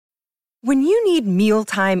When you need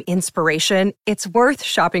mealtime inspiration, it's worth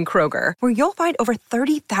shopping Kroger, where you'll find over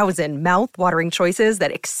 30,000 mouth-watering choices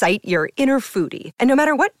that excite your inner foodie. And no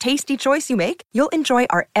matter what tasty choice you make, you'll enjoy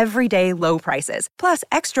our everyday low prices, plus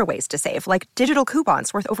extra ways to save, like digital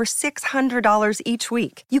coupons worth over $600 each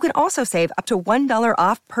week. You can also save up to $1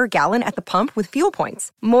 off per gallon at the pump with fuel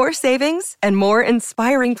points. More savings and more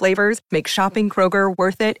inspiring flavors make shopping Kroger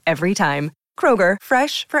worth it every time. Kroger,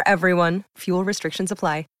 fresh for everyone. Fuel restrictions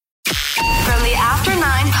apply. From the After 9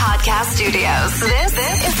 podcast studios,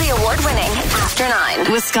 this is the award-winning After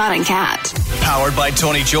 9 with Scott and Kat. Powered by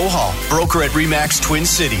Tony Johal, broker at RE/MAX Twin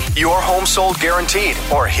City. Your home sold guaranteed,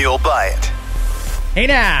 or he'll buy it. Hey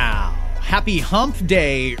now, happy hump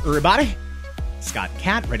day, everybody. Scott and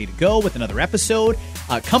Kat ready to go with another episode.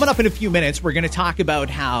 Coming up in a few minutes, we're going to talk about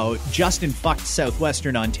how Justin fucked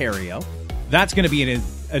Southwestern Ontario. That's going to be an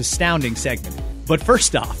astounding segment. But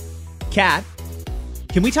first off, Kat,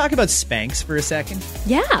 can we talk about Spanx for a second?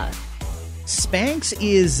 Yeah. Spanx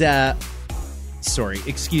is, sorry,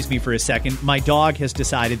 excuse me for a second. My dog has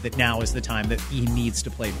decided that now is the time that he needs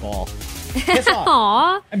to play ball. Piss off.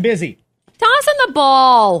 Aw. I'm busy. Toss him the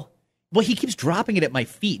ball. Well, he keeps dropping it at my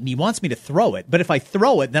feet, and he wants me to throw it. But if I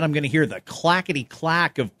throw it, then I'm going to hear the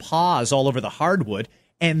clackety-clack of paws all over the hardwood,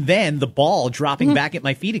 and then the ball dropping back at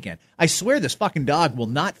my feet again. I swear this fucking dog will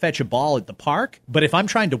not fetch a ball at the park, but if I'm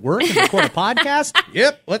trying to work and record a podcast,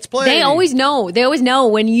 yep, let's play. They always know. They always know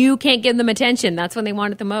when you can't give them attention. That's when they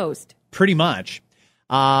want it the most. Pretty much.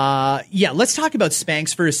 Yeah, let's talk about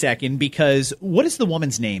Spanx for a second, because what is the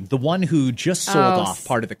woman's name? The one who just sold off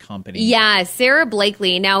part of the company. Yeah, Sarah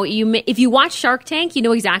Blakely. Now, if you watch Shark Tank, you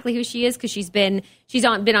know exactly who she is, because she's been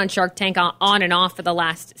on Shark Tank on and off for the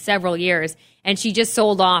last several years, and she just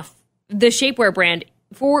sold off the shapewear brand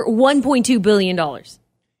for $1.2 billion.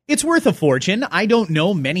 It's worth a fortune. I don't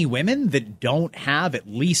know many women that don't have at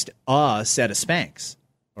least a set of Spanx.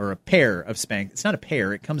 Or a pair of Spanx. It's not a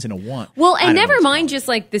pair. It comes in a one. Well, and never mind just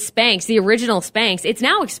like the Spanx, the original Spanx. It's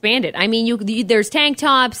now expanded. I mean, there's tank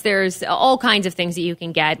tops. There's all kinds of things that you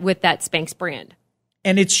can get with that Spanx brand.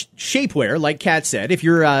 And it's shapewear, like Kat said. If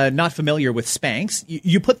you're not familiar with Spanx,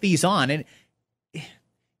 you put these on, and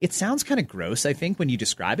it sounds kind of gross, I think, when you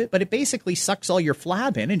describe it, but it basically sucks all your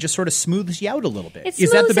flab in and just sort of smooths you out a little bit. Is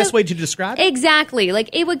that the best way to describe it? Exactly. Like,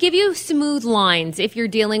 it would give you smooth lines if you're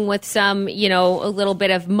dealing with some, a little bit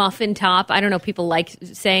of muffin top. I don't know if people like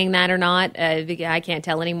saying that or not. I can't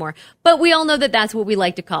tell anymore. But we all know that that's what we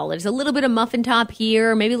like to call it. It's a little bit of muffin top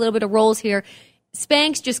here, maybe a little bit of rolls here.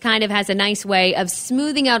 Spanx just kind of has a nice way of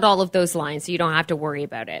smoothing out all of those lines so you don't have to worry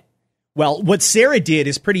about it. Well, what Sarah did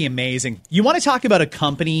is pretty amazing. You want to talk about a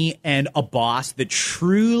company and a boss that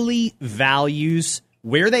truly values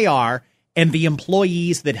where they are and the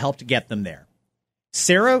employees that helped get them there.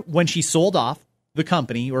 Sarah, when she sold off the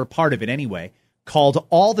company, or part of it anyway, called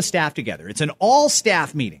all the staff together. It's an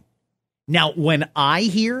all-staff meeting. Now, when I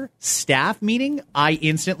hear staff meeting, I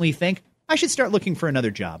instantly think, I should start looking for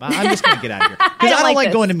another job. I'm just going to get out of here. Because I don't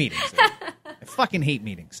like going to meetings. I fucking hate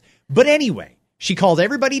meetings. But anyway, she called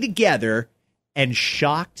everybody together and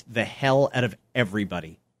shocked the hell out of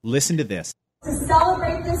everybody. Listen to this. To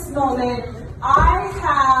celebrate this moment, I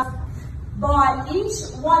have bought each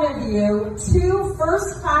one of you 2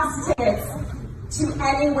 first-class tickets to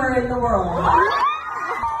anywhere in the world.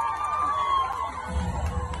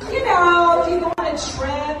 You go on a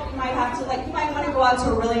trip, you might want to go out to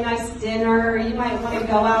a really nice dinner, you might want to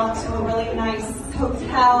go out to a really nice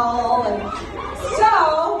hotel. And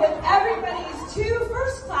so, with everybody's 2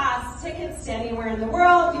 first-class tickets to anywhere in the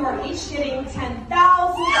world, you are each getting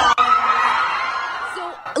 $10,000.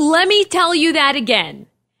 So, let me tell you that again.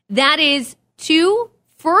 That is 2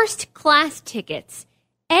 first-class tickets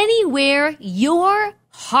anywhere your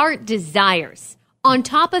heart desires. On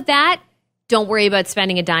top of that, don't worry about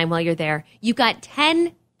spending a dime while you're there. You've got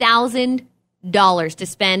 $10,000 to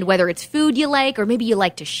spend, whether it's food you like, or maybe you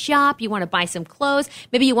like to shop, you want to buy some clothes,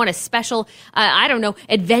 maybe you want a special,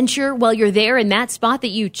 adventure while you're there in that spot that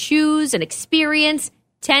you choose and experience.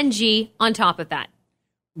 10G on top of that.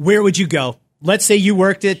 Where would you go? Let's say you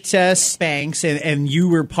worked at Spanx and you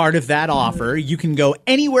were part of that offer. You can go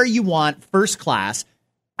anywhere you want, first class.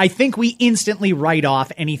 I think we instantly write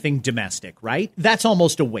off anything domestic, right? That's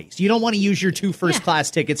almost a waste. You don't want to use your 2 first-class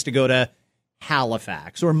tickets to go to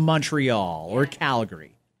Halifax or Montreal or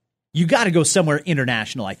Calgary. You got to go somewhere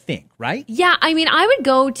international, I think, right? Yeah, I mean, I would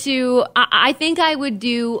go to, I think I would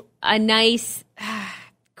do a nice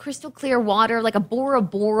crystal clear water, like a Bora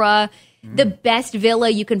Bora, the best villa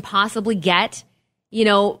you can possibly get.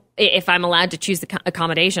 if I'm allowed to choose the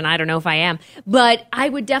accommodation. I don't know if I am. But I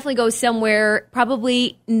would definitely go somewhere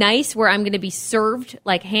probably nice where I'm going to be served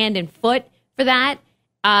like hand and foot for that.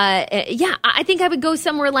 I think I would go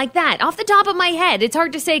somewhere like that. Off the top of my head, it's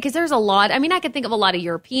hard to say because there's a lot. I mean, I could think of a lot of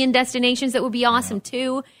European destinations that would be awesome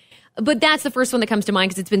too. But that's the first one that comes to mind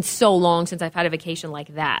because it's been so long since I've had a vacation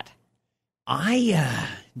like that.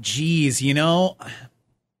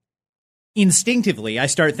 Instinctively, I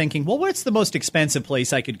start thinking, well, what's the most expensive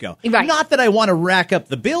place I could go? Right. Not that I want to rack up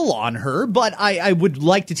the bill on her, but I would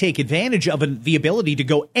like to take advantage of the ability to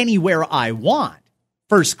go anywhere I want.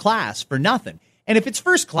 First class for nothing. And if it's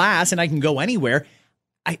first class and I can go anywhere,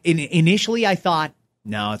 initially I thought,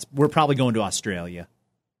 no, we're probably going to Australia.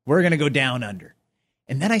 We're going to go down under.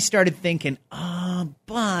 And then I started thinking, but, I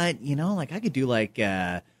could do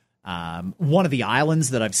one of the islands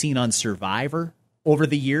that I've seen on Survivor over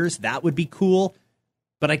the years. That would be cool.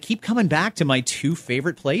 But I keep coming back to my two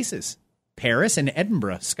favorite places, Paris and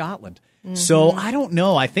Edinburgh, Scotland. Mm-hmm. So I don't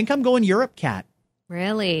know. I think I'm going Europe, Kat.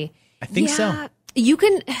 Really? I think so. You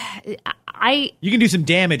can... You can do some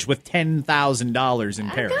damage with $10,000 in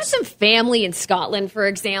Paris. I've got some family in Scotland, for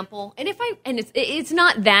example, and it's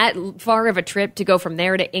not that far of a trip to go from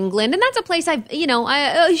there to England, and that's a place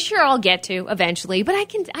I'll get to eventually. But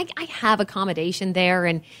I have accommodation there,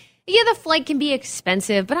 and the flight can be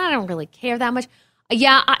expensive, but I don't really care that much.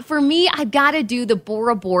 For me, I've got to do the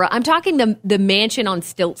Bora Bora. I'm talking the mansion on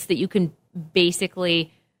stilts that you can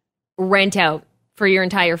basically rent out for your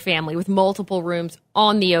entire family with multiple rooms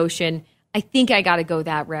on the ocean. I think I got to go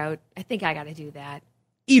that route. I think I got to do that.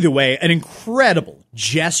 Either way, an incredible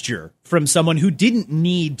gesture from someone who didn't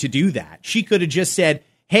need to do that. She could have just said,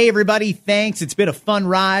 hey, everybody, thanks. It's been a fun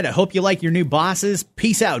ride. I hope you like your new bosses.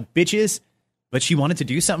 Peace out, bitches. But she wanted to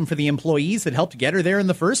do something for the employees that helped get her there in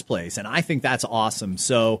the first place. And I think that's awesome.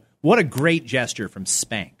 So what a great gesture from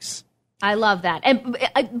Spanx. I love that. And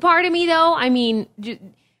part of me, though,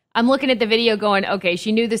 I'm looking at the video going, okay,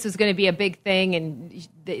 she knew this was going to be a big thing and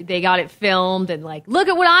they got it filmed and look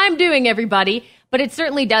at what I'm doing, everybody. But it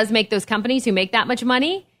certainly does make those companies who make that much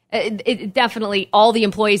money, it definitely, all the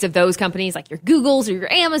employees of those companies, like your Googles or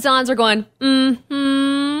your Amazons, are going,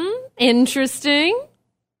 interesting.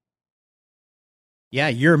 Yeah,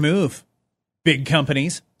 your move, big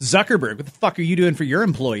companies. Zuckerberg, what the fuck are you doing for your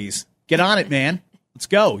employees? Get on it, man. Let's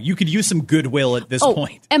go. You could use some goodwill at this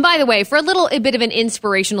point. And by the way, for a bit of an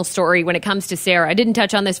inspirational story when it comes to Sarah, I didn't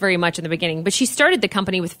touch on this very much in the beginning, but she started the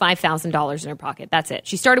company with $5,000 in her pocket. That's it.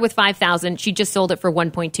 She started with $5,000. She just sold it for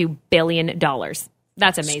 $1.2 billion.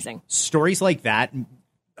 That's amazing. Stories like that,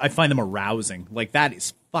 I find them arousing. That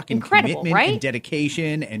is fucking incredible, commitment, right? And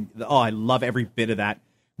dedication. And I love every bit of that.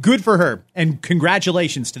 Good for her. And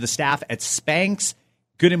congratulations to the staff at Spanx.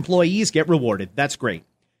 Good employees get rewarded. That's great.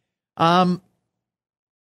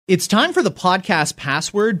 It's time for the podcast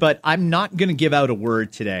password, but I'm not going to give out a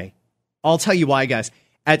word today. I'll tell you why, guys.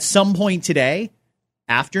 At some point today,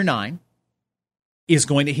 After 9 is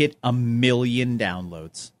going to hit 1 million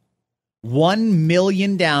downloads. 1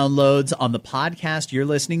 million downloads on the podcast you're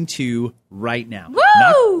listening to right now.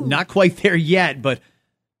 Woo! Not quite there yet, but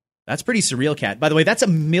that's pretty surreal, Kat. By the way, that's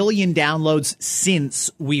 1 million downloads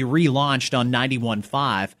since we relaunched on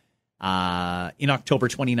 91.5 in October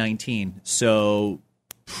 2019. So...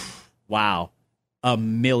 wow.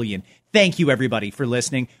 1 million. Thank you, everybody, for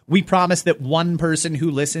listening. We promise that one person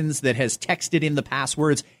who listens that has texted in the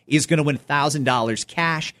passwords is going to win $1,000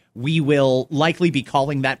 cash. We will likely be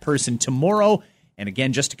calling that person tomorrow. And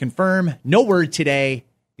again, just to confirm, no word today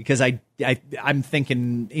because I'm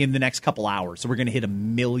thinking in the next couple hours. So we're going to hit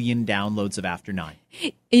 1 million downloads of After 9.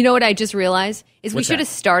 You know what I just realized is we should have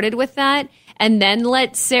started with that and then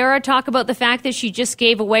let Sarah talk about the fact that she just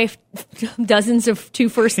gave away dozens of 2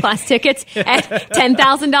 first-class tickets at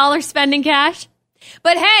 $10,000 spending cash.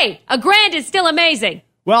 But hey, $1,000 is still amazing.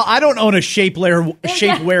 Well, I don't own a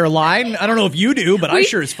shapewear line. I don't know if you do, but I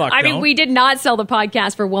sure as fuck don't. We did not sell the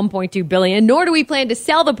podcast for $1.2 billion, nor do we plan to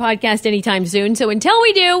sell the podcast anytime soon. So until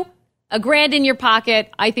we do, $1,000 in your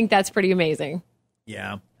pocket, I think that's pretty amazing.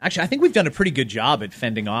 Yeah. Actually, I think we've done a pretty good job at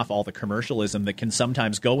fending off all the commercialism that can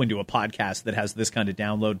sometimes go into a podcast that has this kind of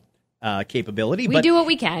download capability. We do what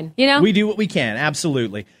we can, you know? We do what we can,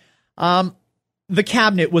 absolutely. The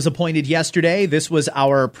cabinet was appointed yesterday. This was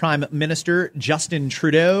our Prime Minister, Justin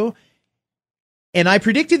Trudeau. And I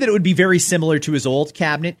predicted that it would be very similar to his old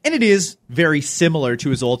cabinet. And it is very similar to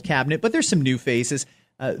his old cabinet, but there's some new faces.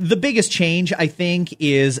 The biggest change, I think,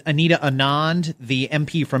 is Anita Anand, the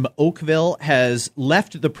MP from Oakville, has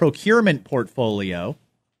left the procurement portfolio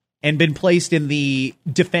and been placed in the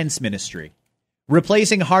defense ministry,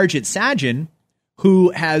 replacing Harjit Sajjan,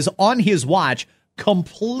 who has on his watch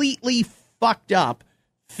completely fucked up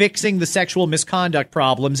fixing the sexual misconduct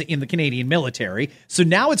problems in the Canadian military. So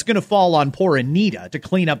now it's going to fall on poor Anita to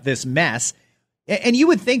clean up this mess. And you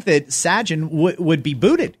would think that Sajjan would be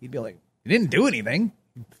booted. He'd be like, he didn't do anything.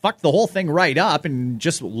 Fuck the whole thing right up and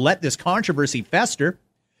just let this controversy fester.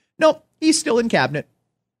 Nope, he's still in cabinet.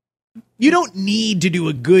 You don't need to do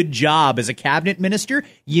a good job as a cabinet minister.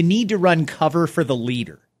 You need to run cover for the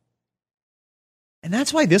leader. And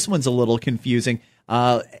that's why this one's a little confusing.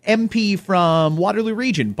 MP from Waterloo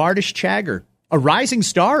Region, Bardish Chagger, a rising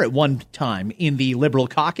star at one time in the Liberal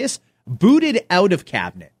caucus, booted out of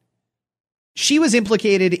cabinet. She was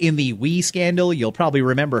implicated in the WE scandal. You'll probably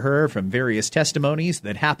remember her from various testimonies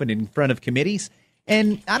that happened in front of committees.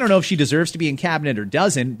 And I don't know if she deserves to be in cabinet or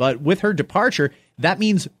doesn't, but with her departure, that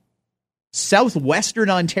means Southwestern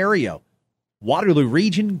Ontario, Waterloo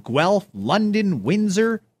Region, Guelph, London,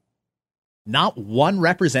 Windsor, not one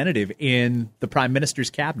representative in the Prime Minister's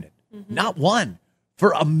cabinet. Mm-hmm. Not one.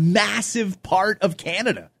 For a massive part of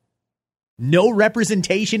Canada. No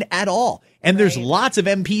representation at all. And there's lots of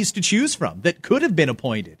MPs to choose from that could have been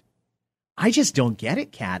appointed. I just don't get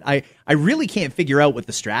it, Kat. I really can't figure out what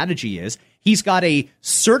the strategy is. He's got a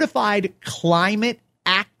certified climate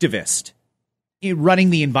activist running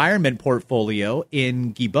the environment portfolio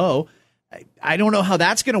in Guilbeault. I don't know how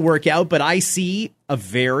that's going to work out, but I see a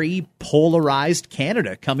very polarized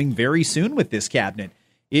Canada coming very soon with this cabinet.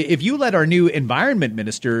 If you let our new environment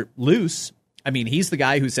minister loose, I mean, he's the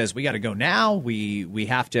guy who says we got to go now. We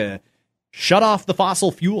have to shut off the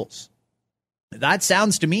fossil fuels. That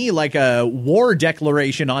sounds to me like a war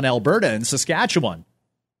declaration on Alberta and Saskatchewan.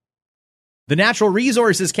 The natural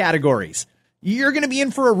resources categories. You're going to be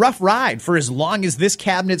in for a rough ride for as long as this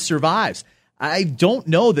cabinet survives. I don't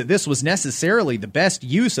know that this was necessarily the best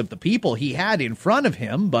use of the people he had in front of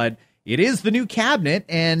him, but it is the new cabinet,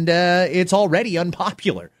 and it's already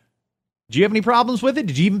unpopular. Do you have any problems with it?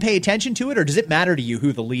 Did you even pay attention to it, or does it matter to you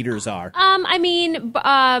who the leaders are? I mean,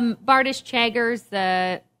 Bardish Chagger's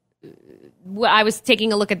I was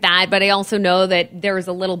taking a look at that, but I also know that there was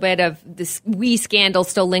a little bit of this WE scandal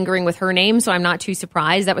still lingering with her name, so I'm not too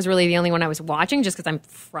surprised. That was really the only one I was watching, just because I'm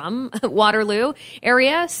from Waterloo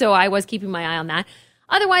area, so I was keeping my eye on that.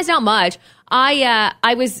 Otherwise, not much. I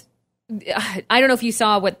don't know if you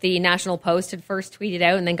saw what the National Post had first tweeted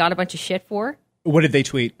out and then got a bunch of shit for. What did they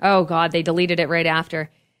tweet? Oh, God, they deleted it right after.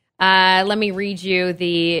 Let me read you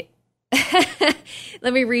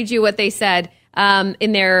what they said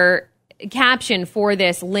in their caption for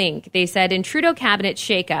this link. They said, in Trudeau cabinet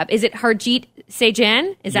shakeup, is it Harjit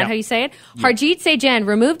Sajjan? Is that how you say it? Yep. Harjit Sajjan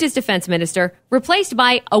removed as defense minister, replaced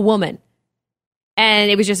by a woman.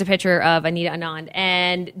 And it was just a picture of Anita Anand.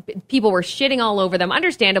 And people were shitting all over them,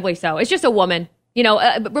 understandably so. It's just a woman,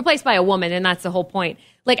 replaced by a woman, and that's the whole point.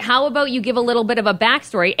 Like, how about you give a little bit of a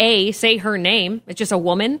backstory? A, say her name. It's just a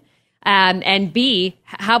woman. And B,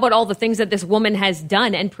 how about all the things that this woman has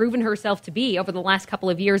done and proven herself to be over the last couple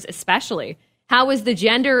of years, especially? How is the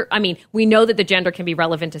gender? I mean, we know that the gender can be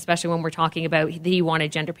relevant, especially when we're talking about he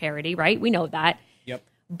wanted gender parity, right? We know that. Yep.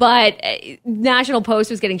 But National Post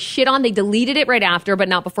was getting shit on. They deleted it right after, but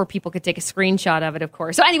not before people could take a screenshot of it, of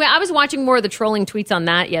course. So anyway, I was watching more of the trolling tweets on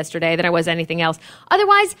that yesterday than I was anything else.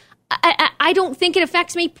 Otherwise, I don't think it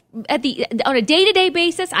affects me on a day-to-day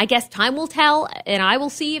basis. I guess time will tell, and I will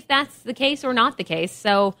see if that's the case or not the case.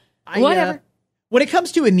 So, whatever. When it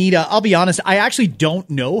comes to Anita, I'll be honest, I actually don't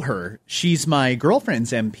know her. She's my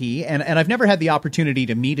girlfriend's MP, and I've never had the opportunity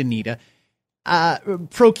to meet Anita.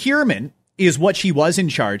 Procurement is what she was in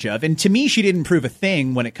charge of, and to me, she didn't prove a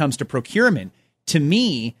thing when it comes to procurement. To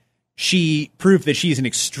me, she proved that she's an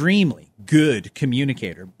extremely good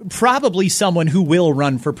communicator, probably someone who will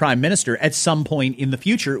run for prime minister at some point in the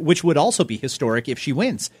future, which would also be historic if she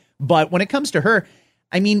wins. But when it comes to her,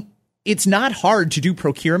 I mean, it's not hard to do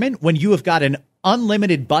procurement when you have got an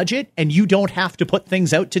unlimited budget and you don't have to put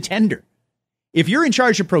things out to tender. If you're in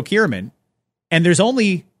charge of procurement and there's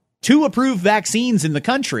only 2 approved vaccines in the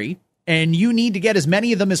country and you need to get as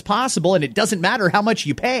many of them as possible and it doesn't matter how much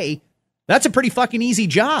you pay, that's a pretty fucking easy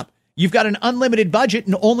job. You've got an unlimited budget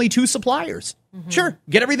and only 2 suppliers. Mm-hmm. Sure,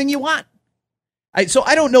 get everything you want. So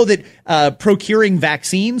I don't know that procuring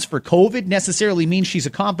vaccines for COVID necessarily means she's a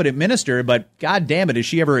competent minister, but God damn it, is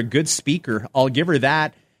she ever a good speaker? I'll give her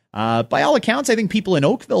that. By all accounts, I think people in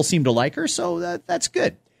Oakville seem to like her, so that's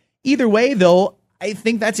good. Either way, though, I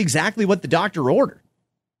think that's exactly what the doctor ordered.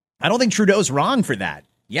 I don't think Trudeau's wrong for that.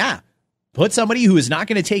 Yeah. Put somebody who is not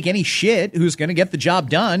going to take any shit, who's going to get the job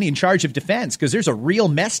done in charge of defense, because there's a real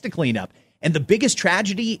mess to clean up. And the biggest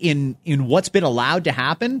tragedy in what's been allowed to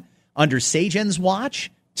happen under Sajjan's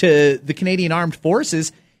watch to the Canadian Armed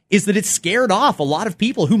Forces is that it scared off a lot of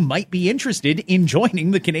people who might be interested in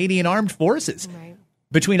joining the Canadian Armed Forces. Right.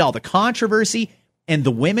 Between all the controversy and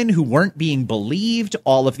the women who weren't being believed,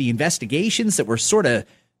 all of the investigations that were sort of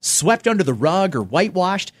swept under the rug or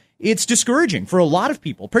whitewashed, it's discouraging for a lot of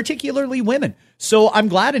people, particularly women. So I'm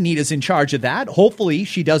glad Anita's in charge of that. Hopefully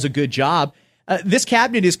she does a good job. This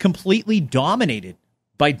cabinet is completely dominated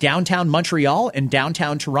by downtown Montreal and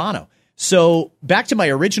downtown Toronto. So back to my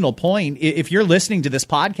original point, if you're listening to this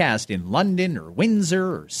podcast in London or Windsor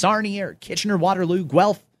or Sarnia or Kitchener, Waterloo,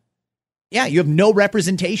 Guelph, yeah, you have no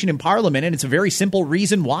representation in Parliament, and it's a very simple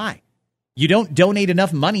reason why. You don't donate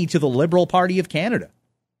enough money to the Liberal Party of Canada.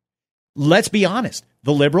 Let's be honest.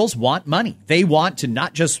 The Liberals want money. They want to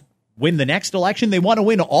not just win the next election, they want to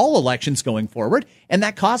win all elections going forward, and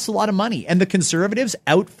that costs a lot of money. And the Conservatives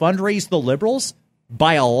out-fundraise the Liberals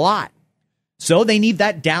by a lot. So they need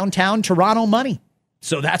that downtown Toronto money.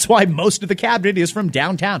 So that's why most of the cabinet is from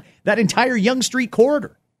downtown. That entire Yonge Street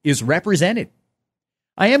corridor is represented.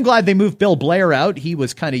 I am glad they moved Bill Blair out. He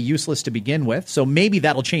was kind of useless to begin with. So maybe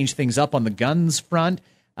that'll change things up on the guns front.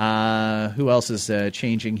 Who else is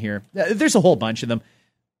changing here? There's a whole bunch of them.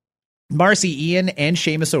 Marcy Ian and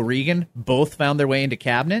Seamus O'Regan both found their way into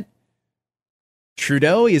cabinet.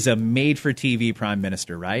 Trudeau is a made-for-TV prime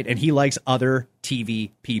minister, right? And he likes other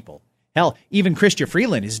TV people. Hell, even Chrystia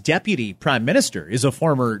Freeland, his deputy prime minister, is a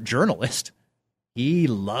former journalist. He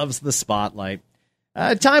loves the spotlight.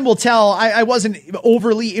 Time will tell. I wasn't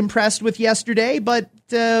overly impressed with yesterday, but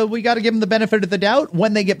we got to give them the benefit of the doubt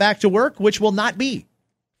when they get back to work, which will not be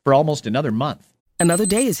for almost another month. Another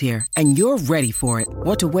day is here, and you're ready for it.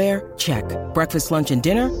 What to wear? Check. Breakfast, lunch, and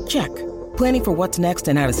dinner? Check. Planning for what's next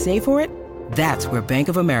and how to save for it? That's where Bank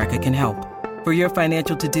of America can help. For your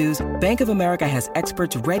financial to-dos, Bank of America has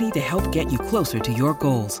experts ready to help get you closer to your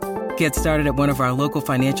goals. Get started at one of our local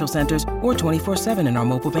financial centers or 24/7 in our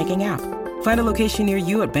mobile banking app. Find a location near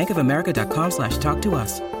you at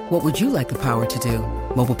bankofamerica.com/talktous. What would you like the power to do?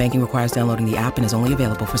 Mobile banking requires downloading the app and is only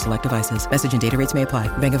available for select devices. Message and data rates may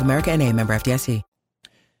apply. Bank of America N.A., member FDIC.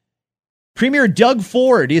 Premier Doug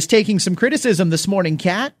Ford is taking some criticism this morning,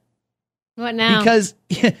 Kat. What now? Because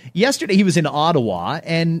yesterday he was in Ottawa,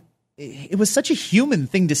 and it was such a human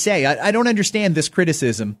thing to say. I don't understand this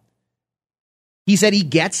criticism. He said he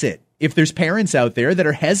gets it. If there's parents out there that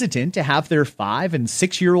are hesitant to have their 5- and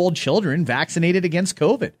 6-year-old children vaccinated against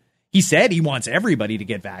COVID. He said he wants everybody to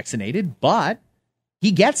get vaccinated, but he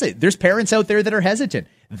gets it. There's parents out there that are hesitant.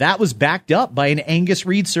 That was backed up by an Angus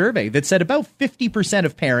Reid survey that said about 50%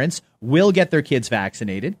 of parents will get their kids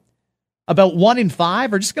vaccinated. About 1 in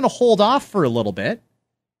 5 are just going to hold off for a little bit.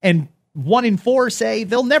 And 1 in 4 say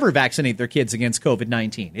they'll never vaccinate their kids against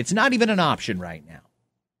COVID-19. It's not even an option right now.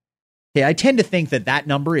 Okay, I tend to think that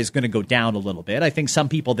number is going to go down a little bit. I think some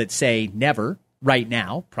people that say never right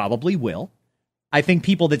now probably will. I think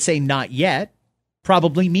people that say not yet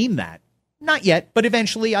probably mean that. Not yet, but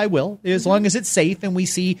eventually I will. As long as it's safe and we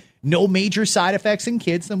see no major side effects in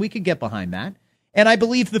kids, then we could get behind that. And I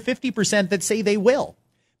believe the 50% that say they will.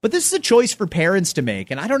 But this is a choice for parents to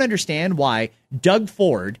make. And I don't understand why Doug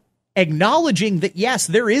Ford, acknowledging that, yes,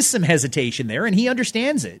 there is some hesitation there and he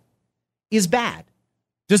understands it, is bad.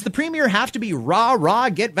 Does the premier have to be rah,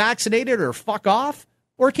 get vaccinated or fuck off?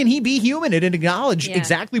 Or can he be human and acknowledge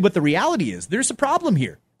exactly what the reality is? There's a problem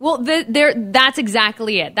here. Well, that's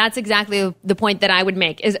exactly it. That's exactly the point that I would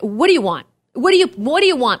make is what do you want? What do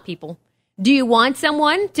you want, people? Do you want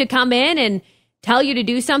someone to come in and tell you to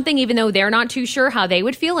do something even though they're not too sure how they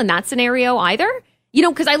would feel in that scenario either? You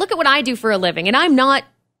know, because I look at what I do for a living and I'm not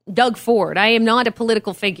Doug Ford. I am not a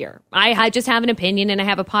political figure. I just have an opinion and I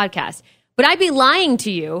have a podcast. But I'd be lying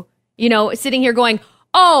to you, you know, sitting here going,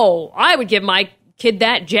 oh, I would give my kid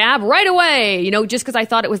that jab right away, you know, just because I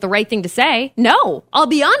thought it was the right thing to say. No, I'll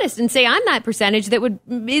be honest and say I'm that percentage that would,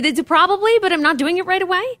 it's probably, but I'm not doing it right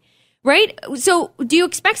away, right? So do you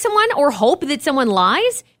expect someone or hope that someone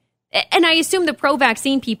lies? And I assume the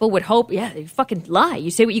pro-vaccine people would hope, yeah, they fucking lie. You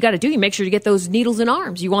say what you got to do. You make sure you get those needles in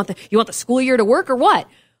arms. You want the school year to work or what?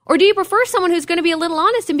 Or do you prefer someone who's going to be a little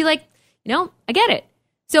honest and be like, you know, I get it.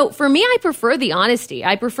 So for me, I prefer the honesty.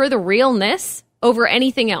 I prefer the realness over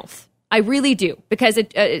anything else. I really do, because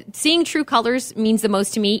seeing true colors means the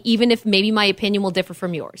most to me, even if maybe my opinion will differ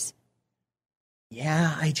from yours.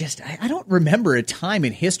 Yeah, I don't remember a time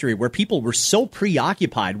in history where people were so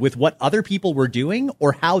preoccupied with what other people were doing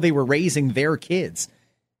or how they were raising their kids.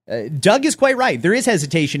 Doug is quite right. There is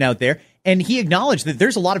hesitation out there, and he acknowledged that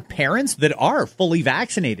there's a lot of parents that are fully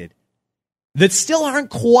vaccinated that still aren't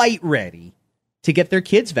quite ready to get their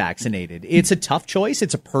kids vaccinated. It's a tough choice.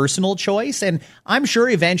 It's a personal choice. And I'm sure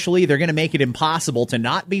eventually they're going to make it impossible to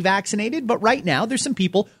not be vaccinated. But right now, there's some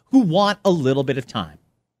people who want a little bit of time.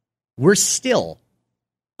 We're still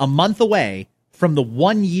a month away from the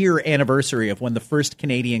 1-year anniversary of when the first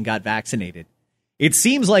Canadian got vaccinated. It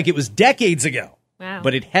seems like it was decades ago. Wow.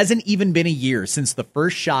 But it hasn't even been a year since the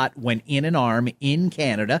first shot went in an arm in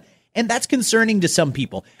Canada. And that's concerning to some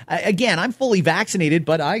people. Again, I'm fully vaccinated,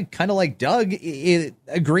 but I kind of like Doug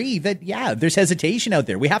agree that, yeah, there's hesitation out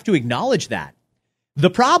there. We have to acknowledge that. The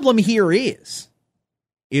problem here is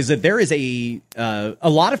that there is a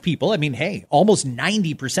lot of people. I mean, hey, almost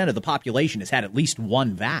 90% of the population has had at least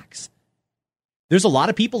one vax. There's a lot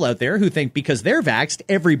of people out there who think because they're vaxxed,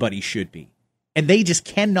 everybody should be. And they just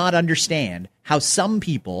cannot understand how some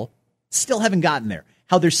people still haven't gotten there,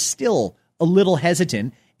 how they're still a little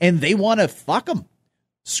hesitant. And they want to fuck them.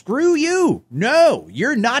 Screw you. No,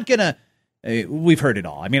 you're not going to. We've heard it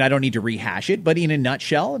all. I mean, I don't need to rehash it, but in a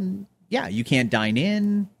nutshell, yeah, you can't dine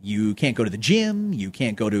in. You can't go to the gym. You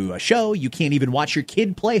can't go to a show. You can't even watch your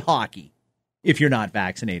kid play hockey if you're not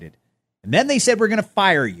vaccinated. And then they said, we're going to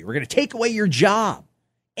fire you. We're going to take away your job.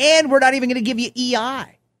 And we're not even going to give you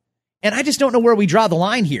EI. And I just don't know where we draw the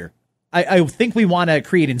line here. I think we want to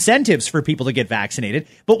create incentives for people to get vaccinated,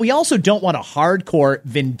 but we also don't want to hardcore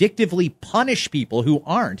vindictively punish people who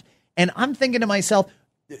aren't. And I'm thinking to myself,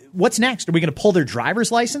 what's next? Are we going to pull their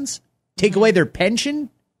driver's license, take away their pension,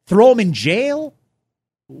 throw them in jail?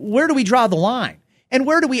 Where do we draw the line? And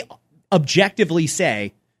where do we objectively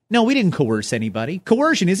say, no, we didn't coerce anybody.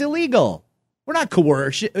 Coercion is illegal. We're not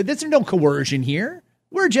coercion. There's no coercion here.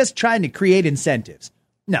 We're just trying to create incentives.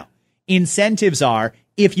 No, incentives are,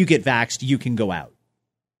 if you get vaxxed, you can go out.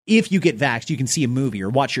 If you get vaxxed, you can see a movie or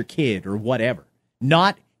watch your kid or whatever.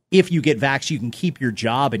 Not if you get vaxxed, you can keep your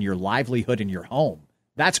job and your livelihood in your home.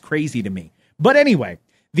 That's crazy to me. But anyway,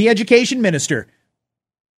 the education minister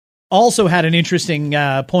also had an interesting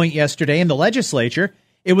point yesterday in the legislature.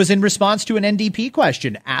 It was in response to an NDP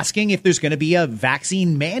question asking if there's going to be a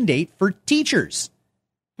vaccine mandate for teachers.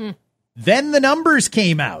 Then the numbers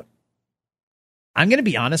came out. I'm going to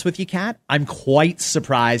be honest with you, Kat. I'm quite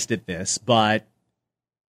surprised at this, but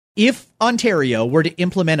if Ontario were to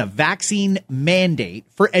implement a vaccine mandate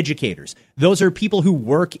for educators, those are people who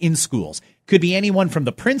work in schools, could be anyone from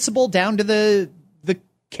the principal down to the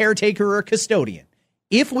caretaker or custodian.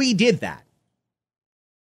 If we did that,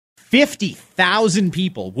 50,000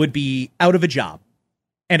 people would be out of a job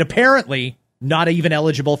and apparently not even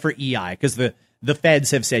eligible for EI because the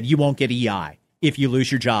feds have said you won't get EI if you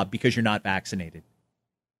lose your job because you're not vaccinated.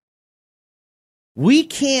 We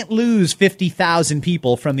can't lose 50,000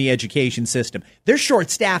 people from the education system. They're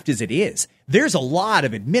short-staffed as it is. There's a lot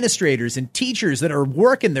of administrators and teachers that are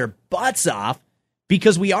working their butts off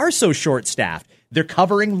because we are so short-staffed. They're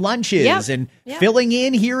covering lunches and filling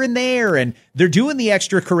in here and there, and they're doing the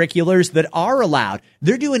extracurriculars that are allowed.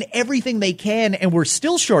 They're doing everything they can, and we're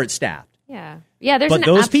still short-staffed. Yeah, there's but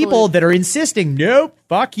those people that are insisting, nope,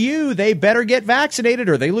 fuck you, they better get vaccinated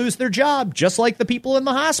or they lose their job, just like the people in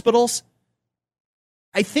the hospitals.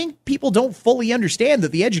 I think people don't fully understand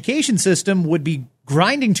that the education system would be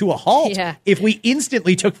grinding to a halt if we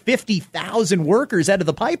instantly took 50,000 workers out of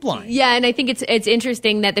the pipeline. Yeah, and I think it's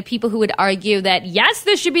interesting that the people who would argue that, yes,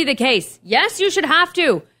 this should be the case, yes, you should have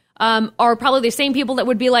to, are probably the same people that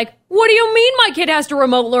would be like, what do you mean my kid has to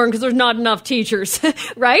remote learn because there's not enough teachers,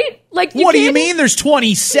 right? Like, what do you mean there's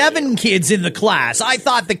 27 kids in the class? I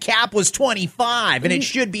thought the cap was 25 and it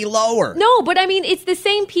should be lower. No, but I mean, it's the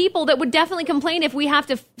same people that would definitely complain if we have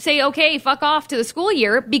to say, okay, fuck off to the school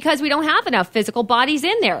year because we don't have enough physical bodies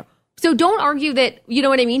in there. So don't argue that, you know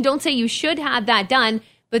what I mean? Don't say you should have that done.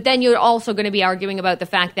 But then you're also going to be arguing about the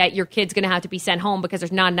fact that your kid's going to have to be sent home because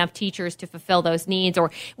there's not enough teachers to fulfill those needs or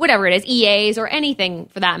whatever it is, EAs or anything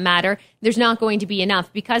for that matter. There's not going to be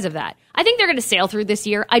enough because of that. I think they're going to sail through this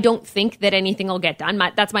year. I don't think that anything will get done.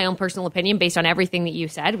 That's my own personal opinion based on everything that you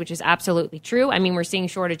said, which is absolutely true. I mean, we're seeing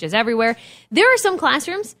shortages everywhere. There are some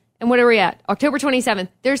classrooms, and what are we at? October 27th.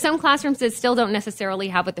 There are some classrooms that still don't necessarily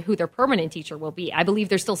have who their permanent teacher will be. I believe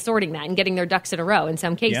they're still sorting that and getting their ducks in a row in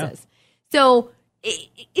some cases. Yeah. So,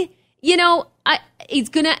 it's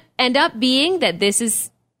going to end up being that this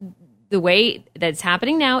is the way that's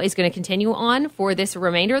happening now is going to continue on for this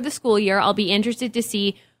remainder of the school year. I'll be interested to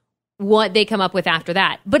see what they come up with after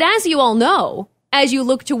that. But as you all know, as you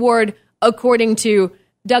look toward, according to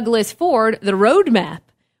Douglas Ford, the roadmap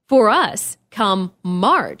for us come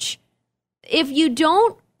March, if you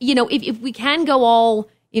don't, if we can go all,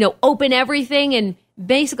 open everything and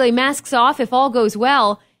basically masks off if all goes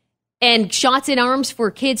well, and shots in arms for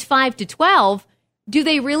kids 5 to 12, do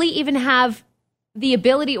they really even have the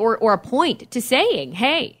ability or a point to saying,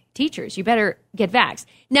 hey, teachers, you better get vaxxed.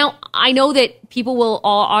 Now, I know that people will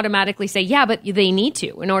all automatically say, yeah, but they need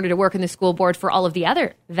to in order to work in the school board for all of the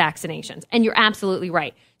other vaccinations. And you're absolutely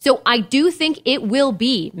right. So I do think it will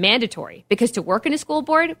be mandatory because to work in a school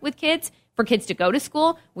board with kids, for kids to go to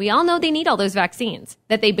school, we all know they need all those vaccines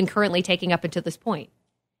that they've been currently taking up until this point.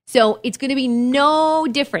 So it's going to be no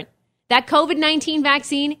different. That COVID-19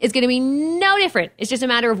 vaccine is going to be no different. It's just a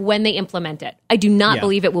matter of when they implement it. I do not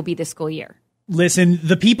believe it will be this school year. Listen,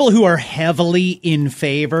 the people who are heavily in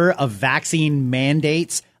favor of vaccine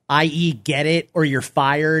mandates, i.e. get it or you're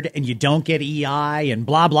fired and you don't get EI and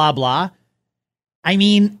blah, blah, blah. I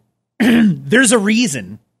mean, there's a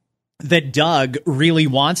reason that Doug really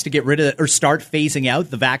wants to get rid of or start phasing out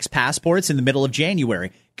the vax passports in the middle of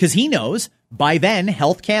January, because he knows by then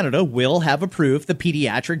Health Canada will have approved the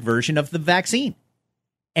pediatric version of the vaccine.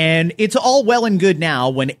 And it's all well and good now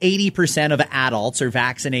when 80% of adults are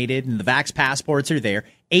vaccinated and the vax passports are there.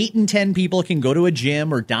 8 in 10 people can go to a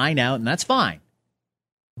gym or dine out, and that's fine.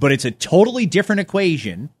 But it's a totally different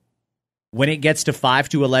equation when it gets to 5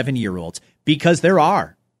 to 11-year-olds, because there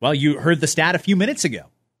are, well, you heard the stat a few minutes ago.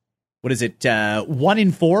 What is it? 1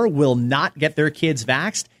 in 4 will not get their kids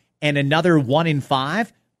vaxxed, and another 1 in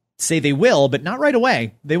 5 say they will, but not right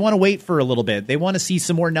away. They want to wait for a little bit. They want to see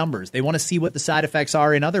some more numbers. They want to see what the side effects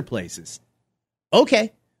are in other places.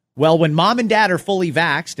 Okay. Well, when mom and dad are fully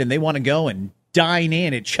vaxxed and they want to go and dine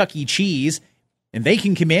in at Chuck E. Cheese, and they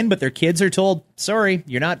can come in, but their kids are told, sorry,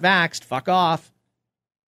 you're not vaxxed, fuck off.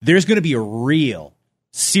 There's going to be a real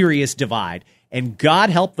serious divide. And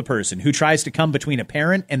God help the person who tries to come between a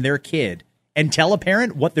parent and their kid and tell a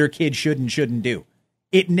parent what their kid should and shouldn't do.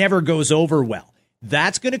 It never goes over well.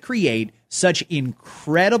 That's going to create such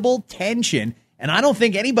incredible tension, and I don't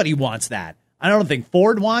think anybody wants that. I don't think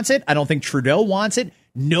Ford wants it. I don't think Trudeau wants it.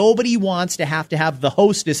 Nobody wants to have the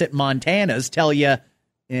hostess at Montana's tell you,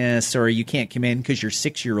 sorry, you can't come in because your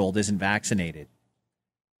 6-year-old isn't vaccinated.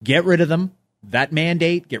 Get rid of them, that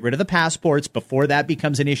mandate, get rid of the passports before that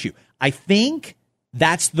becomes an issue. I think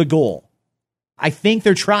that's the goal. I think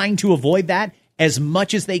they're trying to avoid that as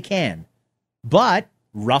much as they can. But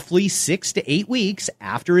roughly 6 to 8 weeks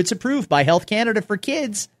after it's approved by Health Canada for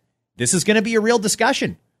kids, this is going to be a real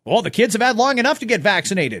discussion. Well, the kids have had long enough to get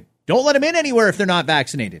vaccinated. Don't let them in anywhere if they're not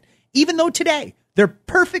vaccinated. Even though today they're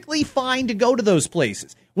perfectly fine to go to those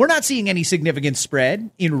places. We're not seeing any significant spread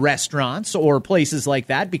in restaurants or places like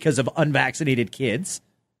that because of unvaccinated kids.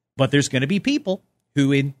 But there's going to be people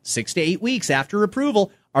who in 6 to 8 weeks after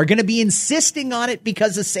approval are going to be insisting on it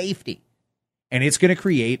because of safety. And it's going to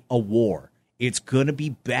create a war. It's going to be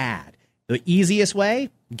bad. The easiest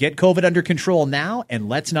way, get COVID under control now, and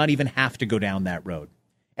let's not even have to go down that road.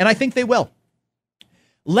 And I think they will.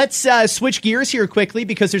 Let's switch gears here quickly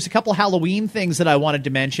because there's a couple Halloween things that I wanted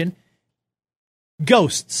to mention.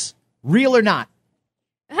 Ghosts, real or not?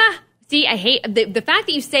 See, I hate the fact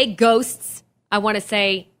that you say ghosts. I want to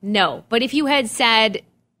say no. But if you had said,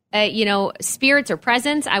 spirits or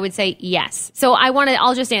presence, I would say yes. So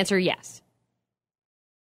I'll just answer yes.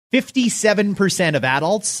 57% of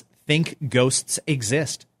adults think ghosts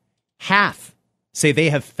exist. Half say they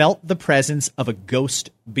have felt the presence of a ghost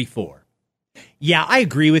before. Yeah, I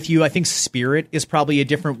agree with you. I think spirit is probably a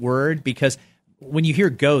different word because when you hear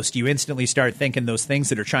ghost, you instantly start thinking those things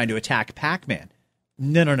that are trying to attack Pac-Man.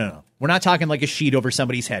 No. We're not talking like a sheet over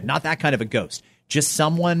somebody's head. Not that kind of a ghost. Just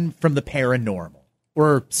someone from the paranormal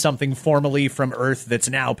or something formerly from Earth that's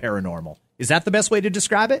now paranormal. Is that the best way to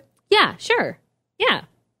describe it? Yeah, sure. Yeah.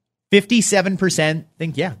 57%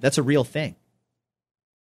 think, yeah, that's a real thing.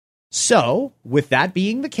 So, with that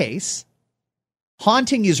being the case,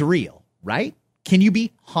 haunting is real, right? Can you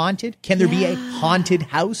be haunted? Can there be a haunted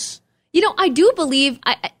house? I do believe,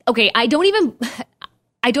 I don't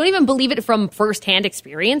even believe it from firsthand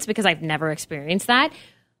experience because I've never experienced that.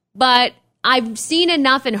 But I've seen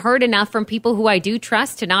enough and heard enough from people who I do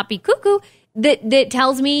trust to not be cuckoo that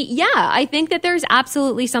tells me, yeah, I think that there's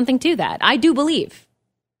absolutely something to that. I do believe.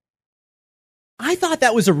 I thought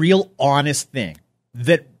that was a real honest thing,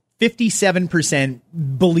 that 57%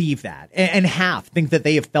 believe that, and half think that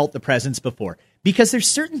they have felt the presence before. Because there's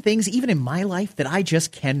certain things, even in my life, that I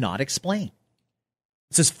just cannot explain.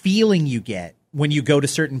 It's this feeling you get when you go to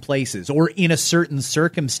certain places or in a certain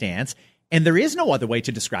circumstance, and there is no other way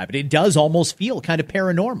to describe it. It does almost feel kind of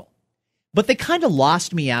paranormal. But they kind of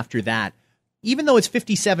lost me after that. Even though it's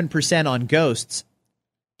 57% on ghosts,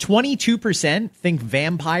 22% think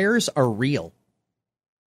vampires are real.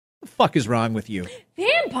 What the fuck is wrong with you?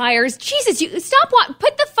 Vampires? Jesus, you stop.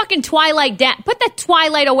 Put the fucking Twilight down. Put the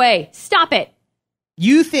Twilight away. Stop it.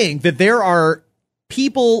 You think that there are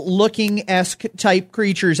people-looking-esque type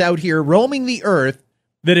creatures out here roaming the earth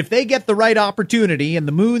that if they get the right opportunity and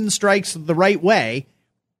the moon strikes the right way,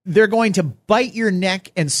 they're going to bite your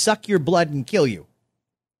neck and suck your blood and kill you.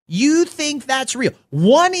 You think that's real?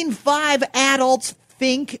 1 in 5 adults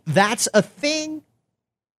think that's a thing?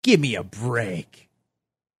 Give me a break.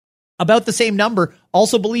 About the same number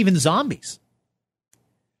also believe in zombies.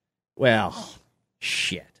 Well,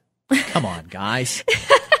 shit. Come on, guys.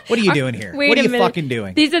 What are you doing here? Wait what are a you minute. fucking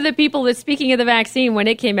doing? These are the people that, speaking of the vaccine, when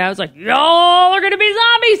it came out, it was like, y'all are going to be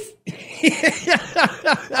zombies.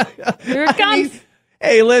 Here it comes.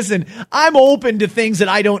 Hey, listen, I'm open to things that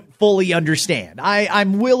I don't fully understand.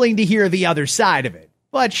 I'm willing to hear the other side of it.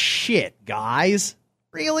 But shit, guys.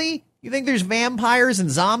 Really? You think there's vampires and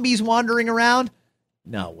zombies wandering around?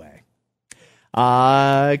 No way.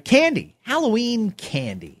 Candy. Halloween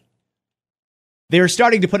candy. They're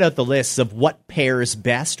starting to put out the lists of what pairs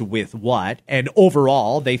best with what. And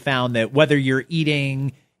overall, they found that whether you're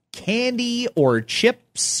eating candy or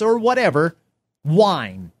chips or whatever,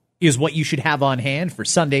 wine is what you should have on hand for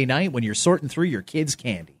Sunday night when you're sorting through your kids'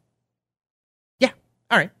 candy. Yeah.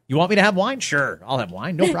 All right. You want me to have wine? Sure. I'll have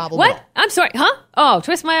wine. No problem What? at all. I'm sorry. Huh? Oh,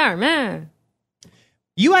 twist my arm.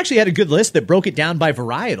 You actually had a good list that broke it down by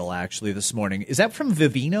varietal, actually, this morning. Is that from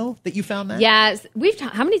Vivino that you found that? Yes.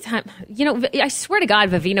 How many times? You know, I swear to God,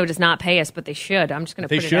 Vivino does not pay us, but they should. I'm just going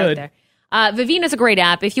to put it out there. Vivino's a great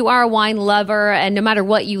app. If you are a wine lover, and no matter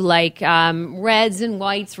what you like, reds and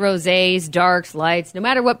whites, rosés, darks, lights, no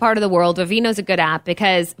matter what part of the world, Vivino's a good app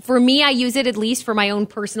because for me, I use it at least for my own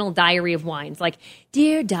personal diary of wines. Like,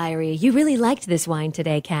 dear diary, you really liked this wine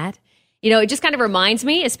today, Kat. You know, it just kind of reminds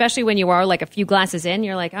me, especially when you are like a few glasses in,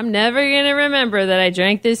 you're like, I'm never going to remember that I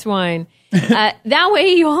drank this wine. That way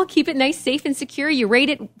you all keep it nice, safe, and secure. You rate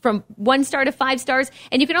it from 1 star to 5 stars.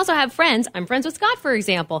 And you can also have friends. I'm friends with Scott, for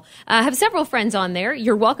example. I have several friends on there.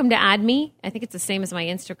 You're welcome to add me. I think it's the same as my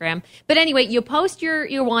Instagram. But anyway, you post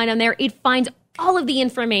your wine on there. It finds all of the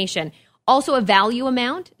information. Also a value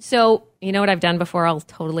amount. So you know what I've done before, I'll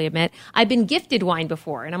totally admit. I've been gifted wine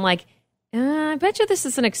before. And I'm like, I bet you this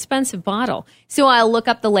is an expensive bottle. So I'll look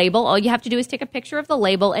up the label. All you have to do is take a picture of the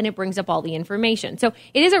label, and it brings up all the information. So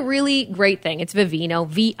it is a really great thing. It's Vivino,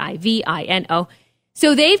 Vivino.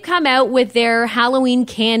 So they've come out with their Halloween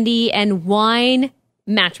candy and wine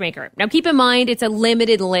matchmaker. Now, keep in mind, it's a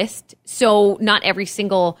limited list, so not every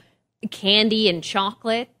single candy and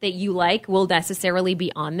chocolate that you like will necessarily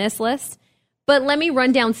be on this list. But let me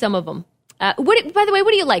run down some of them. By the way,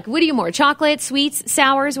 what do you like? What do you more? Chocolate, sweets,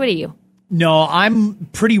 sours? What are you? No, I'm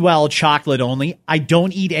pretty well chocolate only. I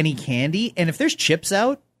don't eat any candy. And if there's chips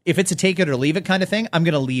out, if it's a take it or leave it kind of thing, I'm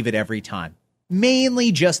going to leave it every time.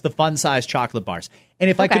 Mainly just the fun-sized chocolate bars. And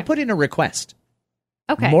if I could put in a request,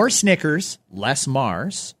 more Snickers, less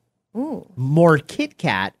Mars, more Kit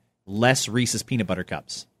Kat, less Reese's Peanut Butter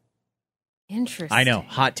Cups. Interesting. I know,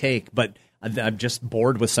 hot take, but I'm just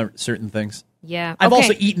bored with certain things. Yeah. I've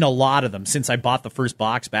also eaten a lot of them since I bought the first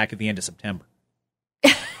box back at the end of September.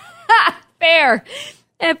 Fair.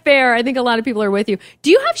 Fair. I think a lot of people are with you. Do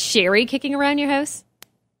you have sherry kicking around your house?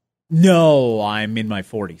 No, I'm in my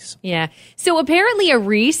 40s. Yeah. So apparently a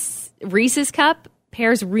Reese's cup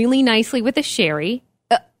pairs really nicely with a sherry.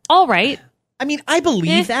 All right. I mean, I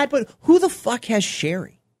believe that, but who the fuck has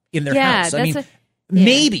sherry in their house? I mean,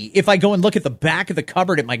 maybe if I go and look at the back of the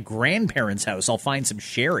cupboard at my grandparents' house, I'll find some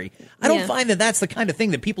sherry. I don't find that that's the kind of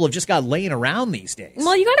thing that people have just got laying around these days.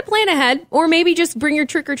 Well, you got to plan ahead, or maybe just bring your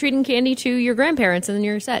trick-or-treating candy to your grandparents and then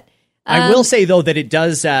you're set. I will say, though, that it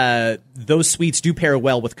does, those sweets do pair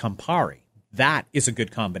well with Campari. That is a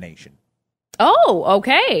good combination. Oh,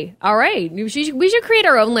 okay. All right. We should create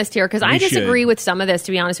our own list here because I disagree with some of this,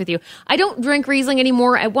 to be honest with you. I don't drink Riesling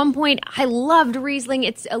anymore. At one point, I loved Riesling.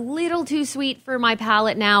 It's a little too sweet for my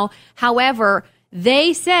palate now. However,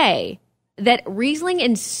 they say that Riesling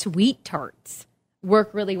and sweet tarts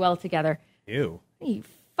work really well together. Ew. Are you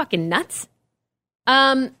fucking nuts?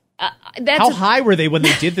 How high were they when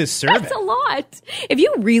they did this survey? That's a lot. If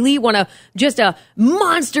you really want just a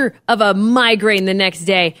monster of a migraine the next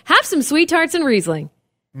day, have some sweet tarts and Riesling.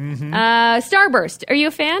 Mm-hmm. Starburst. Are you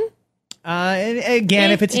a fan?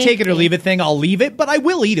 Again, if it's a take it or leave it thing, I'll leave it, but I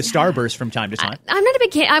will eat a Starburst from time to time. I'm not a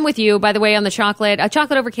big I'm with you, by the way, on the chocolate.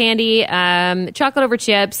 Chocolate over candy, chocolate over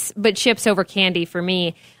chips, but chips over candy for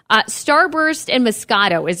me. Starburst and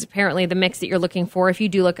Moscato is apparently the mix that you're looking for if you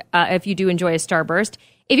do enjoy a Starburst.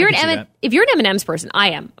 If you're an M&M's person,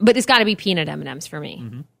 I am, but it's got to be peanut M&M's for me.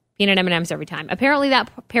 Mm-hmm. Peanut M&M's every time. Apparently that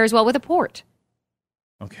pairs well with a port.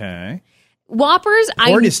 Okay. Whoppers,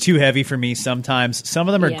 Quart is too heavy for me sometimes. Some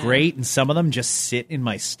of them are Yeah. great, and some of them just sit in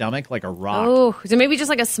my stomach like a rock. Oh, so maybe just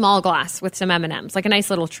like a small glass with some M&Ms, like a nice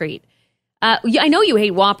little treat. I know you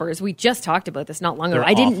hate Whoppers. We just talked about this not long ago. They're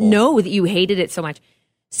I didn't awful. know that you hated it so much.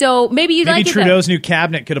 So maybe you'd Maybe like it, Trudeau's new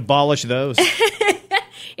cabinet could abolish those.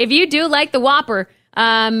 if you do like the Whopper,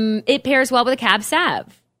 it pairs well with a Cab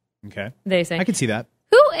Sav, Okay. they say. I can see that.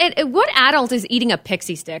 What adult is eating a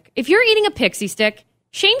Pixie Stick? If you're eating a Pixie Stick,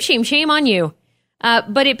 shame on you.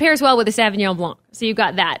 But it pairs well with a Sauvignon Blanc. So you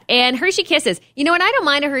got that. And Hershey Kisses. You know what? I don't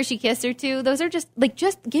mind a Hershey Kiss or two. Those are just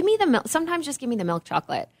give me the milk. Sometimes just give me the milk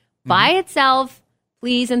chocolate. By itself,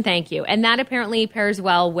 please and thank you. And that apparently pairs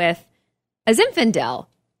well with a Zinfandel.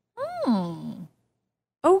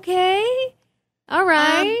 Okay. All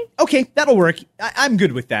right. Okay, that'll work. I'm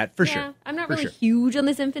good with that, for sure. I'm not For really sure. huge on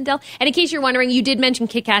the Zinfandel. And in case you're wondering, you did mention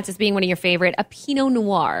Kit Kats as being one of your favorite. A Pinot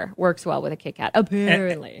Noir works well with a Kit Kat,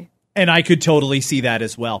 apparently. And I could totally see that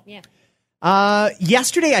as well. Yeah.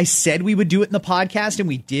 Yesterday, I said we would do it in the podcast, and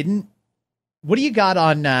we didn't. What do you got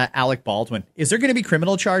on Alec Baldwin? Is there going to be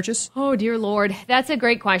criminal charges? Oh, dear Lord. That's a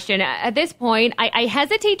great question. At this point, I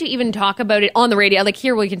hesitate to even talk about it on the radio. Like,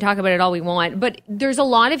 here, we can talk about it all we want. But there's a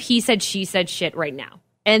lot of he said, she said shit right now.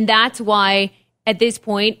 And that's why, at this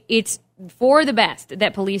point, it's for the best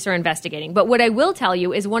that police are investigating. But what I will tell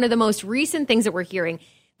you is one of the most recent things that we're hearing,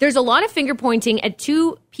 there's a lot of finger pointing at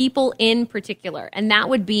two people in particular. And that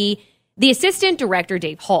would be the assistant director,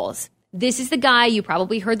 Dave Halls. This is the guy, you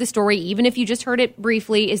probably heard the story, even if you just heard it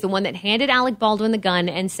briefly, is the one that handed Alec Baldwin the gun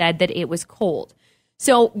and said that it was cold.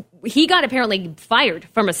 So he got apparently fired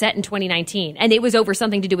from a set in 2019, and it was over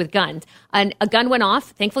something to do with guns. And a gun went off.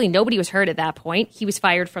 Thankfully, nobody was hurt at that point. He was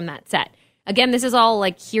fired from that set. Again, this is all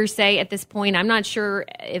like hearsay at this point. I'm not sure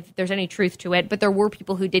if there's any truth to it, but there were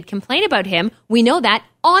people who did complain about him. We know that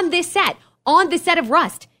on this set of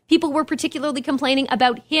Rust. People were particularly complaining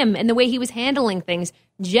about him and the way he was handling things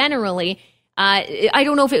generally. I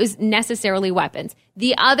don't know if it was necessarily weapons.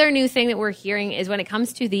 The other new thing that we're hearing is when it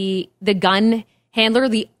comes to the gun handler,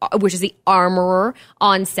 which is the armorer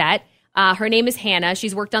on set. Her name is Hannah.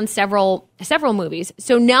 She's worked on several movies.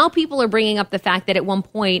 So now people are bringing up the fact that at one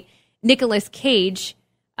point Nicolas Cage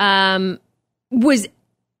was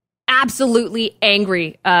absolutely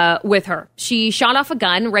angry with her. She shot off a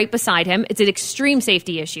gun right beside him. It's an extreme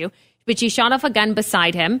safety issue, but she shot off a gun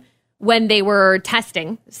beside him when they were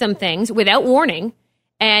testing some things without warning.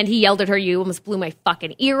 And he yelled at her, "You almost blew my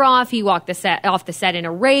fucking ear off." He walked off the set in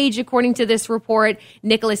a rage, according to this report.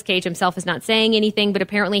 Nicolas Cage himself is not saying anything, but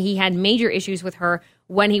apparently he had major issues with her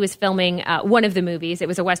when he was filming one of the movies. It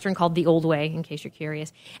was a Western called The Old Way, in case you're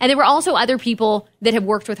curious. And there were also other people that have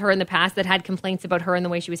worked with her in the past that had complaints about her and the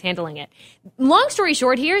way she was handling it. Long story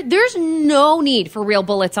short here, there's no need for real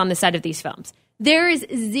bullets on the set of these films. There is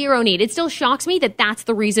zero need. It still shocks me that that's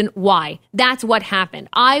the reason why. That's what happened.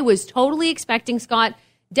 I was totally expecting, Scott,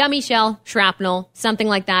 dummy shell, shrapnel, something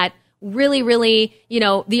like that. Really, really,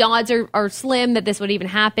 the odds are slim that this would even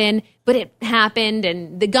happen, but it happened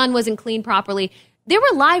and the gun wasn't cleaned properly. There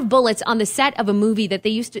were live bullets on the set of a movie that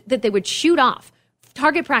they would shoot off,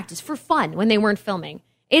 target practice for fun when they weren't filming.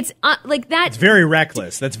 It's like that. It's very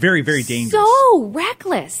reckless. That's very, very dangerous. So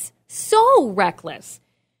reckless. So reckless.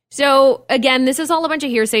 So again, this is all a bunch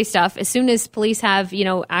of hearsay stuff. As soon as police have,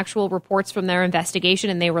 actual reports from their investigation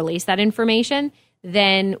and they release that information,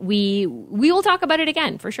 then we will talk about it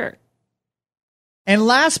again for sure. And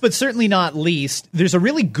last but certainly not least, there's a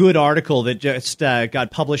really good article that just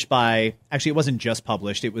got published by, actually it wasn't just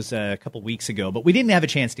published, it was a couple weeks ago, but we didn't have a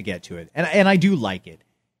chance to get to it. And I do like it.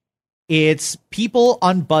 It's people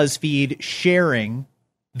on BuzzFeed sharing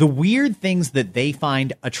the weird things that they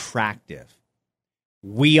find attractive.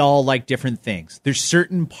 We all like different things. There's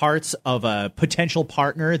certain parts of a potential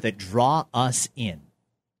partner that draw us in.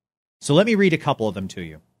 So let me read a couple of them to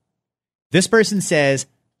you. This person says,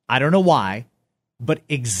 "I don't know why, but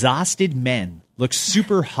exhausted men look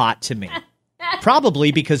super hot to me.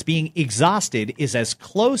 Probably because being exhausted is as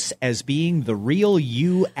close as being the real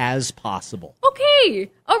you as possible." Okay.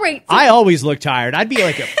 All right. I always look tired. I'd be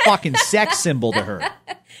like a fucking sex symbol to her.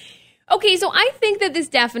 Okay, so I think that this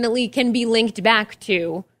definitely can be linked back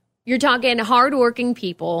to, you're talking hardworking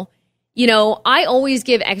people. I always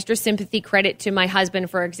give extra sympathy credit to my husband,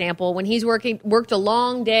 for example, when he's worked a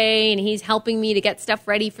long day and he's helping me to get stuff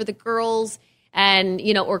ready for the girls and,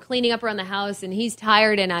 or cleaning up around the house and he's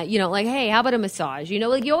tired and, like, hey, how about a massage? You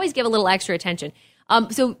always give a little extra attention.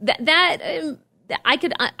 So I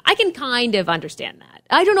can kind of understand that.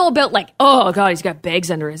 I don't know about like, oh God, he's got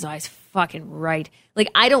bags under his eyes. Fucking right.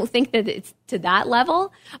 Like, I don't think that it's to that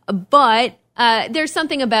level, but there's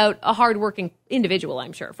something about a hardworking individual,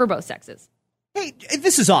 I'm sure, for both sexes. Hey,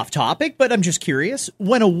 this is off topic, but I'm just curious.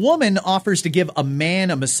 When a woman offers to give a man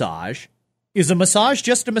a massage, is a massage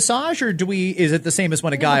just a massage, or is it the same as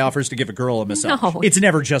when a guy offers to give a girl a massage? No. It's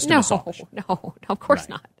never just a massage. No, of course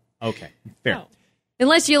not. Okay, fair. No.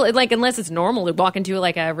 Unless it's normal to walk into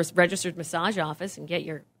like a registered massage office and get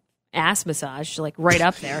your ass massaged like right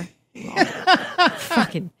up there.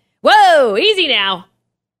 Fucking whoa, easy now.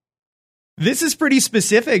 This is pretty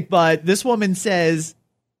specific, but this woman says,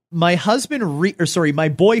 my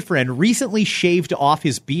boyfriend recently shaved off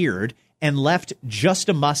his beard and left just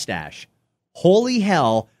a mustache. Holy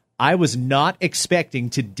hell, I was not expecting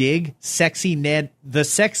to dig the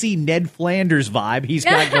sexy Ned Flanders vibe he's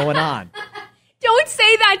got going on. Don't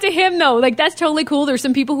say that to him, though. Like, that's totally cool. There's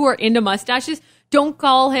some people who are into mustaches. Don't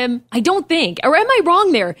call him, I don't think. Or am I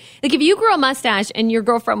wrong there? Like, if you grow a mustache and your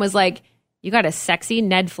girlfriend was like, you got a sexy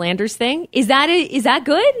Ned Flanders thing? Is that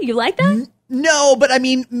good? You like that? No, but I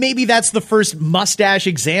mean, maybe that's the first mustache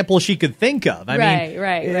example she could think of.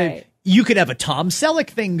 Right. You could have a Tom Selleck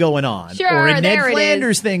thing going on. Sure, or a Ned there it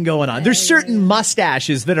Flanders is. thing going on. There's certain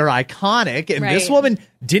mustaches that are iconic, and this woman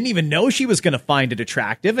didn't even know she was going to find it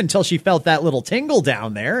attractive until she felt that little tingle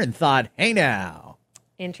down there and thought, hey now.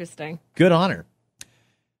 Interesting. Good on her.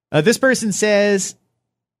 This person says,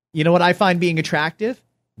 you know what I find being attractive?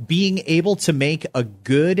 Being able to make a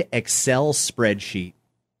good Excel spreadsheet.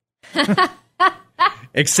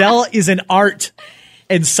 Excel is an art,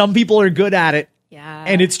 and some people are good at it. Yeah.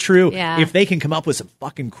 And it's true. Yeah. If they can come up with some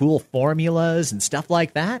fucking cool formulas and stuff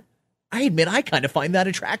like that, I admit I kind of find that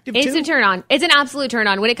attractive, too. It's a turn on. It's an absolute turn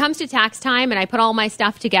on. When it comes to tax time and I put all my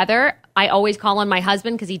stuff together, I always call on my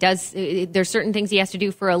husband because there's certain things he has to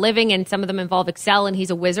do for a living, and some of them involve Excel, and he's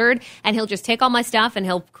a wizard, and he'll just take all my stuff and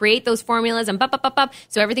he'll create those formulas and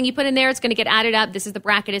so everything you put in there, it's going to get added up. This is the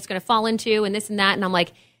bracket it's going to fall into, and this and that. And I'm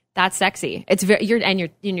like, that's sexy. It's very,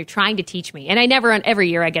 you're trying to teach me. And every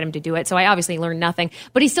year I get him to do it. So I obviously learn nothing,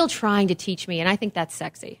 but he's still trying to teach me. And I think that's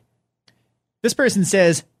sexy. This person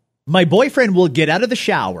says, my boyfriend will get out of the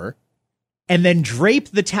shower and then drape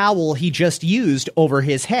the towel he just used over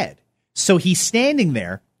his head. So he's standing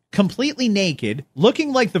there completely naked,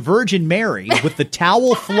 looking like the Virgin Mary with the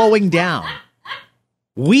towel flowing down.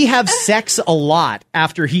 We have sex a lot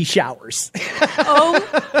after he showers.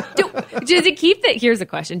 Does he keep here's the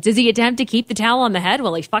question. Does he attempt to keep the towel on the head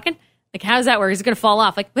while he's fucking? Like, how does that work? Is it going to fall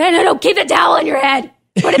off? Like, no, keep the towel on your head.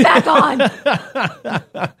 Put it back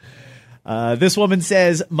on. This woman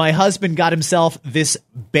says, my husband got himself this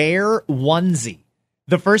bear onesie.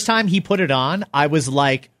 The first time he put it on, I was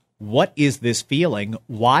like, what is this feeling?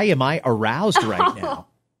 Why am I aroused right now?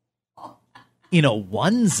 In a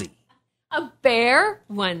onesie. A bear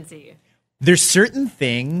onesie. There's certain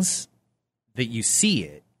things that you see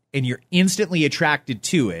it and you're instantly attracted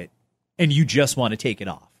to it and you just want to take it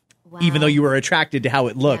off. Wow. Even though you were attracted to how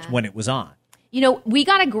it looked when it was on. You know, we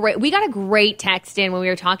got a great text in when we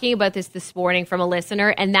were talking about this morning from a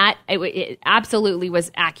listener, and that it absolutely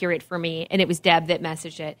was accurate for me, and it was Deb that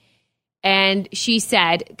messaged it. And she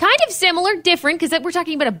said, kind of similar, different, because we're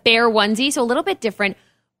talking about a bear onesie, so a little bit different,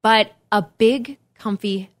 but a big,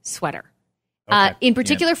 comfy sweater. Okay. In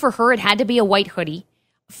particular, for her, it had to be a white hoodie.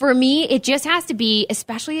 For me, it just has to be,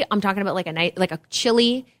 especially, I'm talking about like a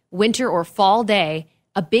chilly winter or fall day,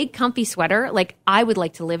 a big comfy sweater. Like, I would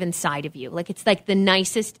like to live inside of you. Like, it's like the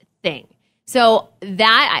nicest thing. So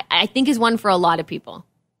that, I think, is one for a lot of people.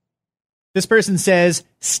 This person says,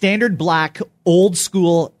 standard black, old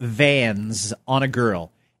school Vans on a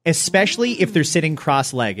girl, especially if they're sitting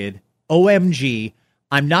cross-legged. OMG,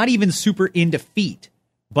 I'm not even super into feet,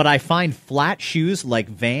 but I find flat shoes like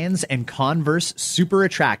Vans and Converse super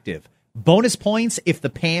attractive. Bonus points if the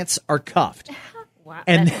pants are cuffed. Wow.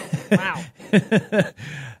 And wow.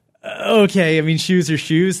 Okay, I mean, shoes are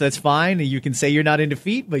shoes. That's fine. You can say you're not into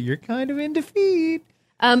feet, but you're kind of into feet.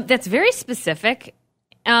 That's very specific.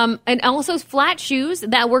 And also flat shoes,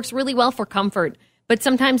 that works really well for comfort. But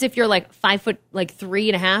sometimes if you're like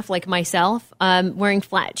 5'3.5", like myself, wearing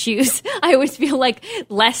flat shoes, I always feel like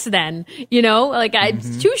less than, like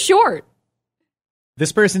it's too short.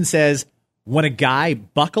 This person says, when a guy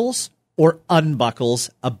buckles or unbuckles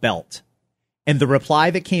a belt. And the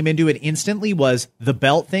reply that came into it instantly was, the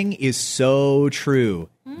belt thing is so true.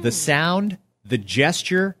 The sound, the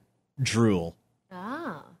gesture, drool.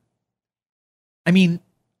 Ah. I mean,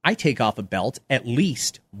 I take off a belt at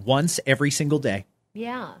least once every single day.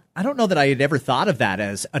 Yeah. I don't know that I had ever thought of that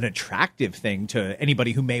as an attractive thing to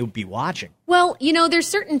anybody who may be watching. Well, there's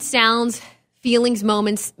certain sounds, feelings,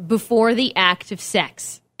 moments before the act of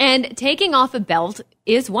sex. And taking off a belt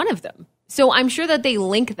is one of them. So I'm sure that they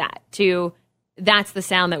link that to that's the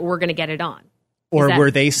sound that we're going to get it on. Or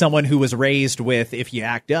were they someone who was raised with, if you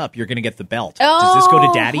act up, you're going to get the belt? Does this go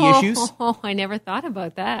to daddy issues? Oh, I never thought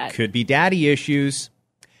about that. Could be daddy issues.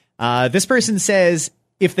 This person says,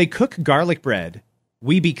 if they cook garlic bread,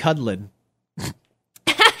 we be cuddling.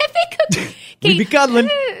 We be cuddling.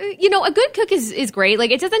 You know, a good cook is great.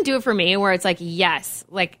 Like, it doesn't do it for me where it's like, yes,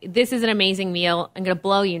 like, this is an amazing meal. I'm going to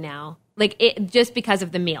blow you now. Like, it just because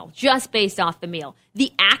of the meal, just based off the meal.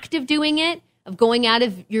 The act of doing it, of going out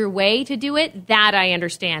of your way to do it, that I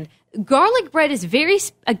understand. Garlic bread is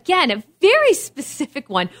again, a very specific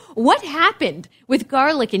one. What happened with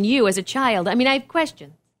garlic in you as a child? I mean, I have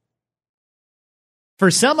questions.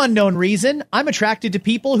 For some unknown reason, I'm attracted to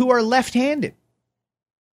people who are left-handed.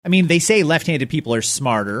 I mean, they say left-handed people are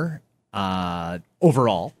smarter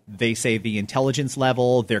overall. They say the intelligence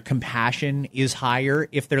level, their compassion is higher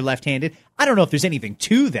if they're left-handed. I don't know if there's anything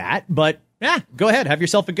to that, but go ahead. Have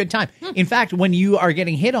yourself a good time. In fact, when you are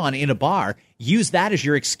getting hit on in a bar, use that as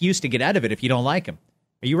your excuse to get out of it if you don't like them.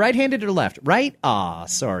 Are you right-handed or left? Right?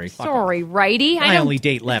 Sorry. Sorry, righty. I only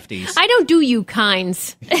date lefties. I don't do you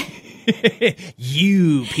kinds.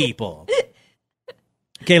 You people.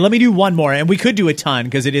 Okay, let me do one more, and we could do a ton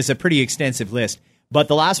because it is a pretty extensive list. But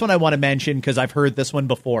the last one I want to mention, because I've heard this one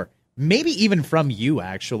before, maybe even from you,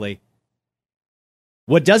 actually.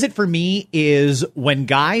 What does it for me is when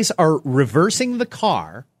guys are reversing the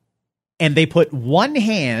car and they put one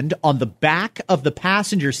hand on the back of the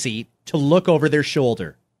passenger seat to look over their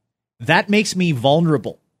shoulder. That makes me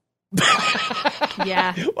vulnerable.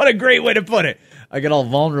 Yeah. What a great way to put it. I get all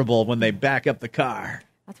vulnerable when they back up the car.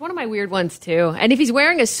 That's one of my weird ones, too. And if he's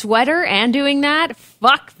wearing a sweater and doing that,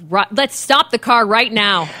 let's stop the car right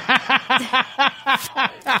now.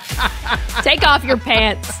 Take off your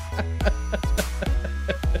pants.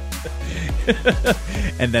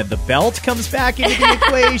 And then the belt comes back into the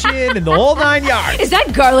equation and the whole 9 yards. Is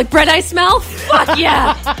that garlic bread I smell? Fuck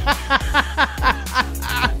yeah.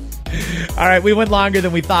 All right, we went longer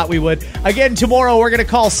than we thought we would. Again, tomorrow we're going to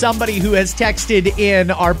call somebody who has texted in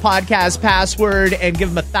our podcast password and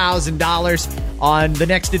give them $1,000 on the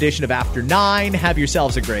next edition of After 9. Have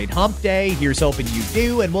yourselves a great hump day. Here's hoping you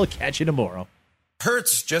do, and we'll catch you tomorrow.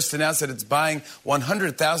 Hertz just announced that it's buying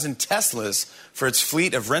 100,000 Teslas for its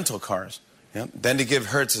fleet of rental cars. Yep. Then to give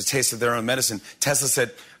Hertz a taste of their own medicine, Tesla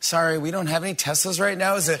said, sorry, we don't have any Teslas right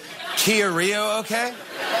now. Is a Kia Rio okay?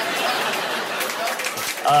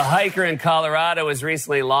 A hiker in Colorado was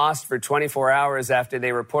recently lost for 24 hours after they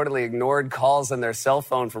reportedly ignored calls on their cell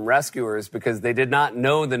phone from rescuers because they did not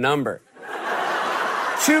know the number.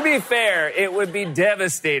 To be fair, it would be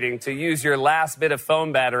devastating to use your last bit of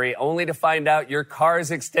phone battery only to find out your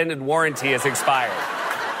car's extended warranty has expired.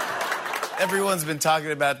 Everyone's been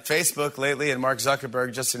talking about Facebook lately, and Mark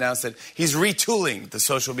Zuckerberg just announced that he's retooling the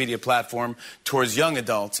social media platform towards young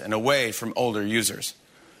adults and away from older users.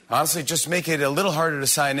 Honestly, just make it a little harder to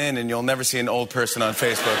sign in, and you'll never see an old person on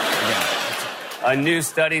Facebook again. A new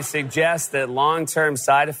study suggests that long-term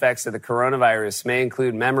side effects of the coronavirus may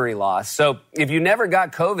include memory loss. So if you never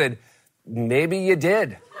got COVID, maybe you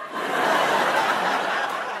did.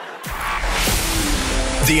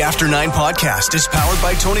 The After 9 podcast is powered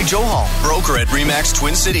by Tony Johal, broker at RE/MAX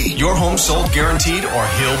Twin City. Your home sold guaranteed or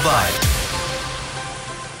he'll buy.